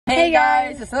Hey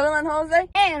guys, it's Little and Jose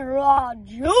and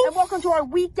Roger, and welcome to our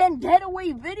weekend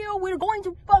getaway video. We're going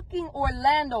to fucking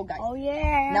Orlando, guys. Oh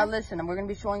yeah. Now listen, we're gonna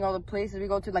be showing all the places we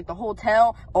go to, like the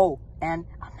hotel. Oh, and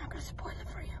I'm not gonna spoil it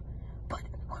for you, but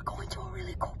we're going to a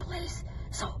really cool place.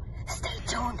 So stay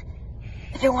tuned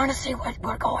if you want to see what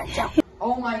we're going to.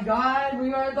 Oh my God,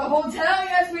 we are at the hotel.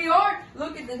 Yes, we are.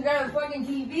 Look at this. We got a fucking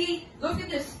TV. Look at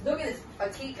this. Look at this. A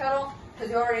tea kettle, because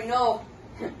you already know.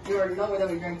 You already know where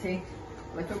we drink tea.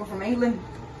 I took it from England.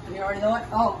 You already know it.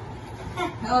 Oh,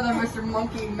 hello there, Mr.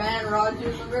 Monkey Man, raw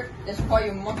juice. Let's call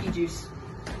you Monkey Juice.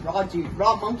 Raw juice,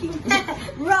 raw monkey.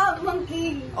 Raw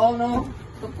monkey. Oh no,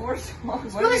 the force. What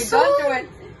have we done to it?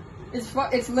 It's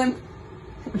limp.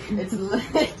 It's limp.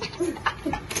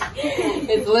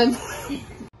 It's limp.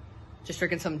 Just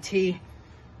drinking some tea.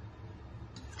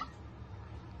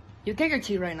 You take your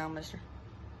tea right now, mister.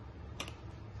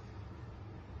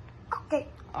 Okay.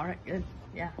 All right, good.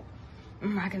 Yeah.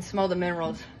 I can smell the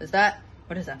minerals. What is that?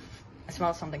 I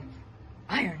smell something.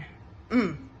 Iron.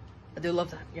 I do love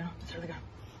that, you know, it's really good.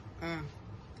 Yeah.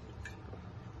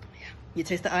 You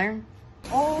taste the iron?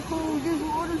 Oh, this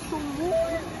water's so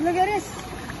warm. Look at this.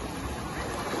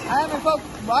 I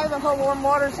haven't felt warm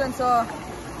water since,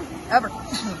 ever.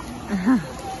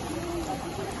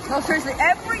 No, seriously,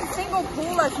 every single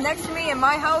pool that's next to me in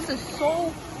my house is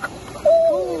so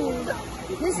cold.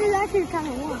 This is actually kind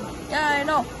of warm. Yeah, I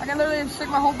know. I can literally stick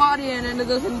my whole body in and it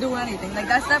doesn't do anything. Like,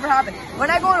 that's never happened. When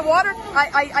I go in water,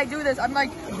 I do this. I'm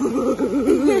like,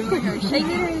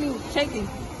 shaking.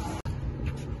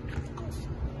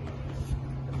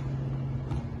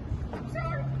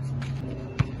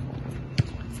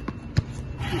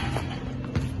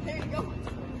 There you go.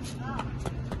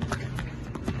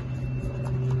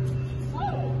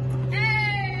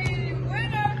 Hey,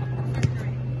 winner!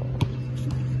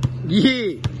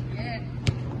 Yeah.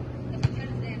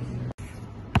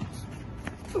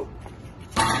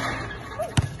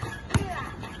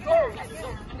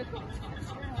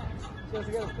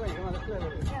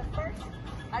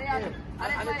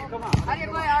 I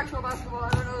didn't play actual basketball. I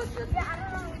don't know this shit. Yeah, I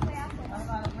don't know how to play actual I don't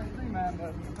know how to play three-man, but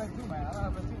you can play two-man. I don't know how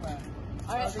to play two-man.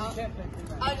 Alright, you can't play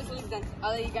three-man. I'll just leave then.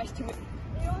 I'll let you guys do it.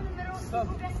 We go in the middle, see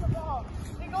who gets the ball.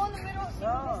 We go in the middle, see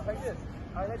who No, like this.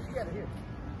 All right, let's get it here.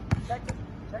 Check it.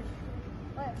 Check it.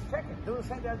 What? Check it. Do the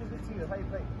same thing I just did to you. That's how you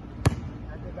play.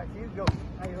 I get back to you. Go.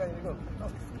 Now you're ready to go. Go.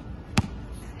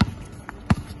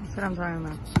 That's what I'm talking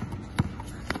about.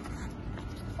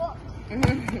 Fuck. No.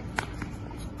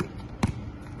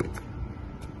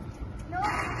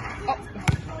 Oh.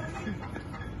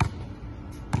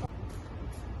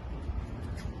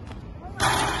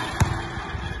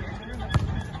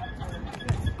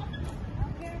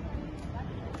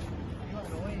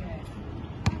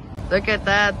 Look at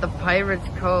that, the Pirates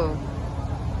Cove.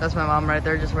 That's my mom right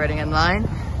there, just waiting in line.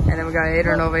 And then we got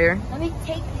Adrian over here. Let me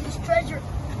take his treasure.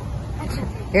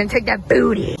 You're gonna take that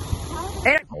booty.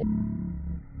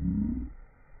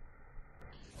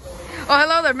 Oh,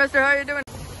 hello there, mister. How are you doing?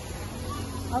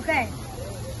 Okay.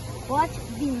 Watch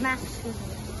the master.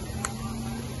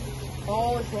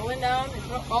 Oh, it's rolling down.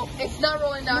 It's not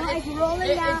rolling down. No, it's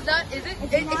rolling down. It's not, is it?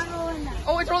 It's not rolling down.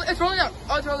 Oh, it's rolling down.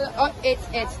 Oh, it's rolling down. Oh,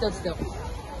 it's stood still.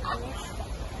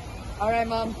 All right,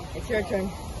 Mom, it's your turn.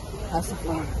 Pass the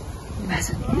floor. Pass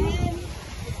it.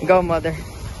 Go, mother.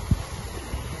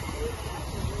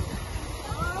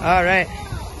 All right.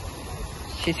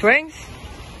 She swings.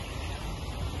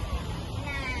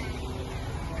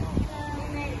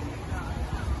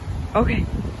 Okay.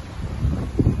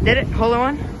 Did it? Hold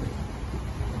on.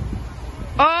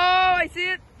 Oh, I see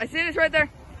it. I see it. It's right there.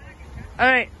 All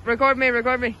right. Record me.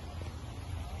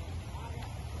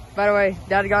 By the way,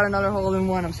 Dad got another hole in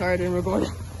one. I'm sorry I didn't record it.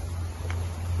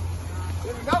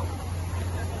 Here we go.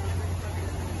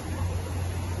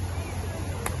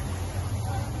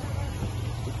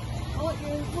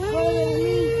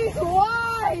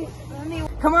 Why?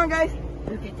 Come on, guys.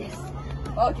 Look at this.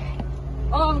 Okay.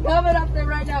 Oh, I'm coming up there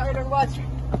right now. Here, watch.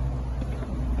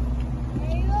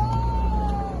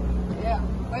 Yeah.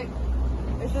 Wait.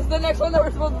 Is this the next one that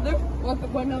we're supposed to do?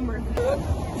 What number is it?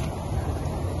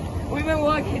 We've been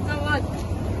walking so much.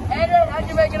 Adrian, how'd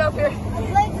you make it up here? I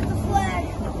planted the flag.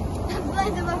 I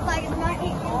planted my flag. It's my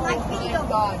kingdom. Oh my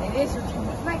God, it is your kingdom.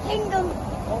 It's my kingdom.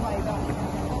 Oh my God.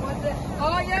 What's it?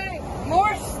 Oh yay!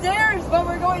 More stairs, but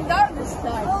we're going down this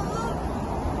time. Oh look.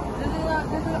 This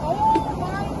is oh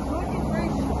my goodness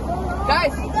gracious.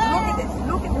 Guys, look at this.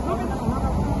 Look at this.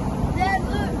 Dad,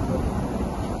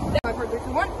 look. My first 3,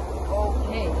 2, 1.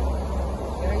 Okay.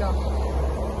 There we go.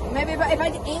 Maybe if I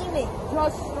aim it, draw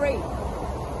straight.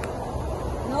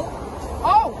 Nope.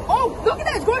 Oh, look at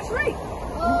that, it's going straight.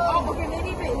 Oh, okay, maybe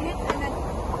if it hits and then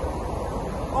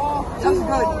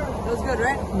good. That was good,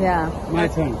 right? Yeah. My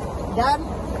turn. Dad?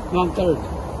 No, I'm third.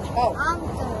 Oh, I'm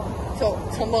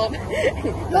so mom.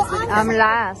 I'm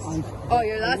last. Oh,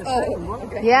 you're last? Oh,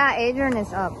 okay. Yeah, Adrian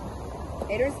is up.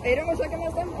 Adrian was second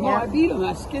last time? No, I beat him.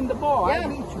 I skinned the ball. Yeah. I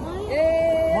beat you.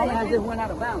 Yay! Mama, I just went out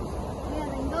of bounds. Yeah,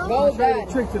 then go. Go, I'll show you Dad.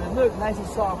 the trick to the look. Nice and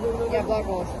soft. Look, look, Yeah, look. black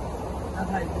balls. That's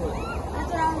how you do it.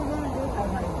 That's what I was gonna do.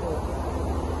 That's how you do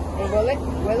it.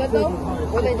 Will it though?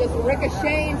 Will it just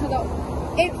ricochet into the...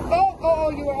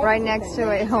 you were... Right next to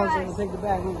it, hold it. Take the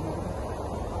bag.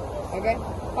 Okay.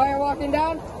 All right, walking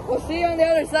down. We'll see you on the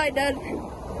other side, Dad.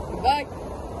 Back.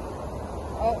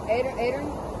 Oh, Adrian.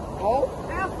 Oh.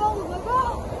 I got fold the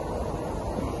ball.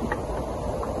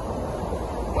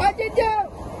 What'd you do?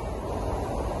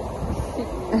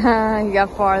 You got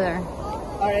farther.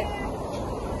 All right.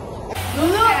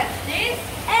 Look at this.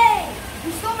 Hey,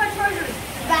 you stole my treasure,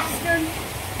 bastard.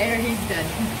 Adrian, he's dead.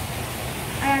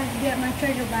 I have to get my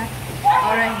treasure back.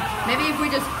 All right. Maybe if we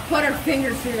just put our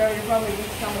fingers through there, we probably get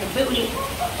some of the booty.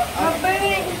 My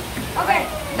booty. Okay.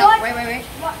 No, what? wait.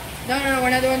 What? No,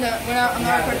 we're not doing I'm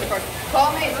not recording the card.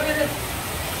 Call me, look at this.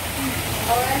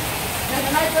 Alright. There's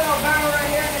a nice little barrel right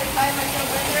here, and I tie myself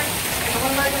in here. And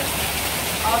one like this.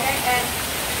 Okay, and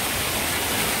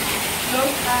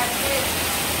look at this.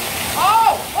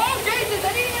 Oh, Jesus,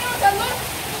 I didn't even know that look.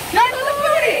 That's the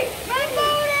booty! My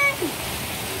booty.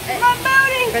 My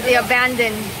booty. But the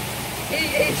abandoned.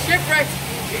 He's shipwrecked.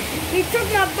 He took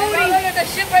my Oh, booty. look at the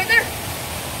ship right there.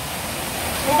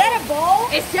 Is that a bowl?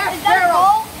 It's Jack Is that a Sparrow.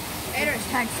 bowl? Adrian,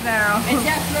 Jack Sparrow. it's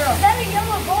Jack Sparrow. Is that a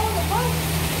yellow bowl in the boat?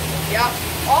 Yeah.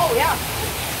 Oh, yeah.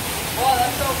 Oh,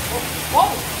 that's so cool. Whoa.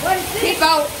 What is this? Keep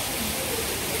out.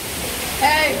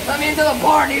 Hey, let me into the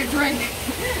bar. Need a drink.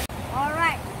 All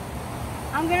right.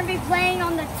 I'm gonna be playing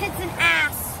on the tits and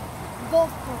ass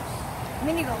golf course,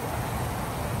 mini golf.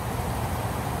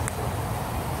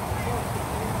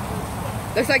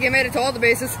 Looks like you made it to all the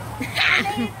bases. I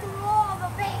made it through all the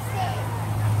bases.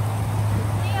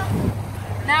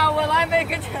 Now, will I make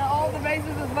it to all the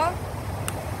bases as well?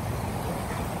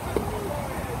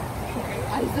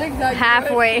 I think that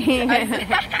Halfway.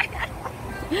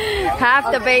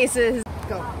 Half the bases.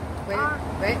 Go.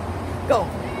 Wait. Go.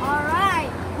 All right.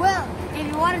 Well, if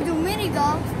you want to do mini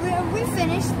golf, we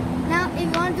finished. Now, if you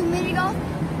want to do mini golf,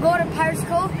 go to Pirates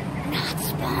Cove. Not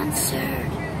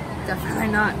sponsored. Definitely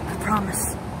not. I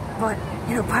promise. But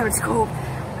Pirates Cove.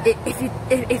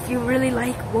 If you really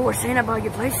like what we're saying about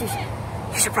your places,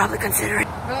 you should probably consider it.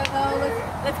 Let's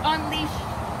unleash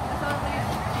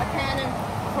a cannon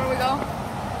before we go.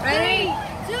 Ready?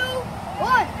 3, 2,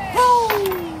 1,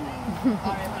 boom!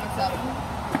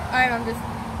 Alright,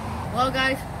 well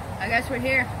guys, I guess we're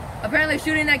here. Apparently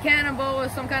shooting that cannonball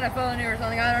was some kind of felony or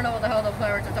something. I don't know what the hell the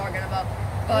pirates are talking about.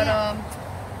 But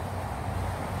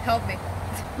help me.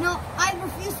 No, I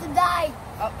refuse to die.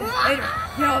 Later,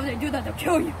 if they do that, they'll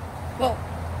kill you. Well,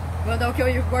 they'll kill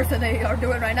you worse than they are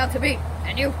doing right now to me.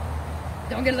 And you.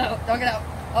 Don't get out.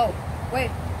 Oh, wait.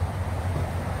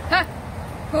 Ha!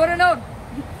 Who would have known?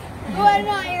 Well,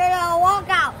 no, you're gonna walk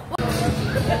out.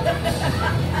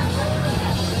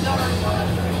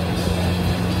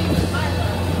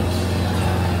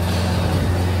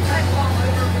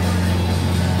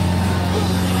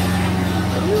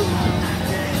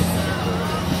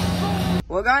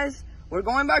 Well guys, we're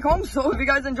going back home, so if you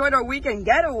guys enjoyed our weekend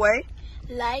getaway,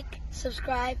 Like,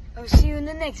 subscribe, and we'll see you in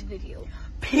the next video.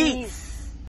 peace.